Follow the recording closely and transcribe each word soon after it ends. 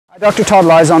Dr. Todd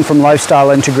Lizon from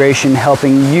Lifestyle Integration,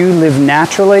 helping you live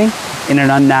naturally in an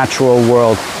unnatural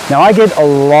world. Now, I get a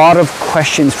lot of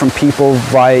questions from people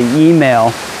via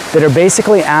email that are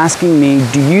basically asking me,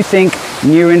 do you think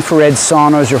near-infrared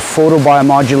saunas or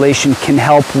photobiomodulation can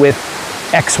help with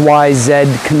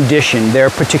XYZ condition, their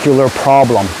particular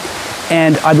problem?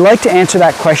 And I'd like to answer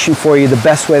that question for you the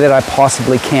best way that I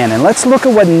possibly can. And let's look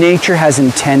at what nature has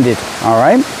intended, all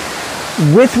right?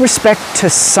 With respect to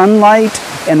sunlight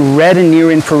and red and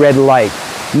near-infrared light,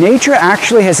 nature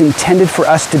actually has intended for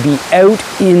us to be out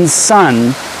in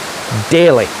sun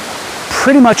daily,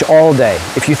 pretty much all day.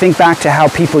 If you think back to how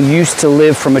people used to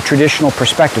live from a traditional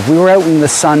perspective, we were out in the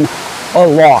sun a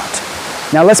lot.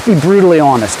 Now let's be brutally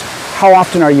honest. How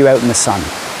often are you out in the sun?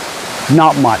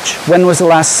 Not much. When was the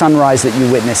last sunrise that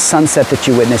you witnessed, sunset that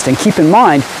you witnessed? And keep in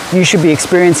mind, you should be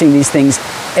experiencing these things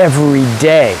every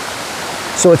day.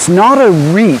 So it's not a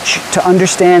reach to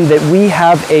understand that we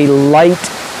have a light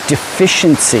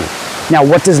deficiency. Now,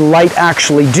 what does light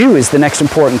actually do is the next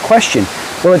important question.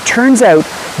 Well, it turns out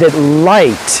that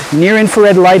light,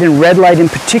 near-infrared light and red light in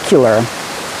particular,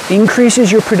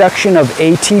 increases your production of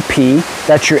ATP,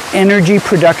 that's your energy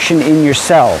production in your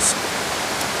cells.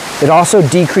 It also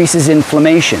decreases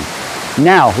inflammation.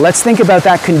 Now, let's think about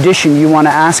that condition you want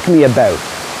to ask me about,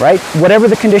 right? Whatever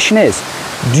the condition is,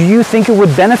 do you think it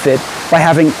would benefit by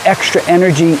having extra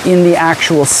energy in the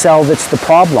actual cell that's the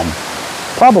problem?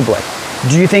 Probably.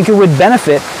 Do you think it would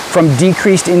benefit from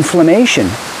decreased inflammation?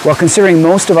 Well, considering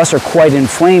most of us are quite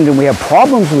inflamed and we have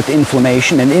problems with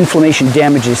inflammation, and inflammation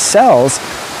damages cells,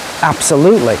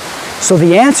 absolutely. So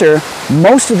the answer,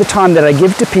 most of the time that I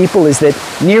give to people, is that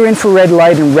near-infrared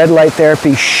light and red light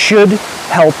therapy should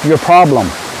help your problem.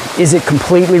 Is it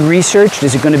completely researched?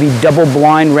 Is it going to be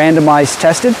double-blind, randomized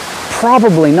tested?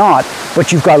 Probably not,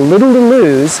 but you've got little to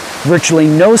lose, virtually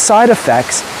no side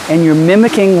effects, and you're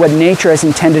mimicking what nature has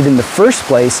intended in the first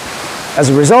place. As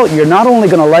a result, you're not only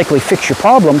going to likely fix your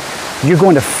problem, you're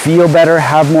going to feel better,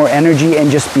 have more energy, and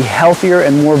just be healthier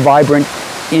and more vibrant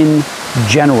in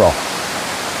general.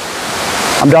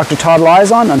 I'm Dr. Todd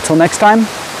Lizon. Until next time,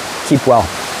 keep well.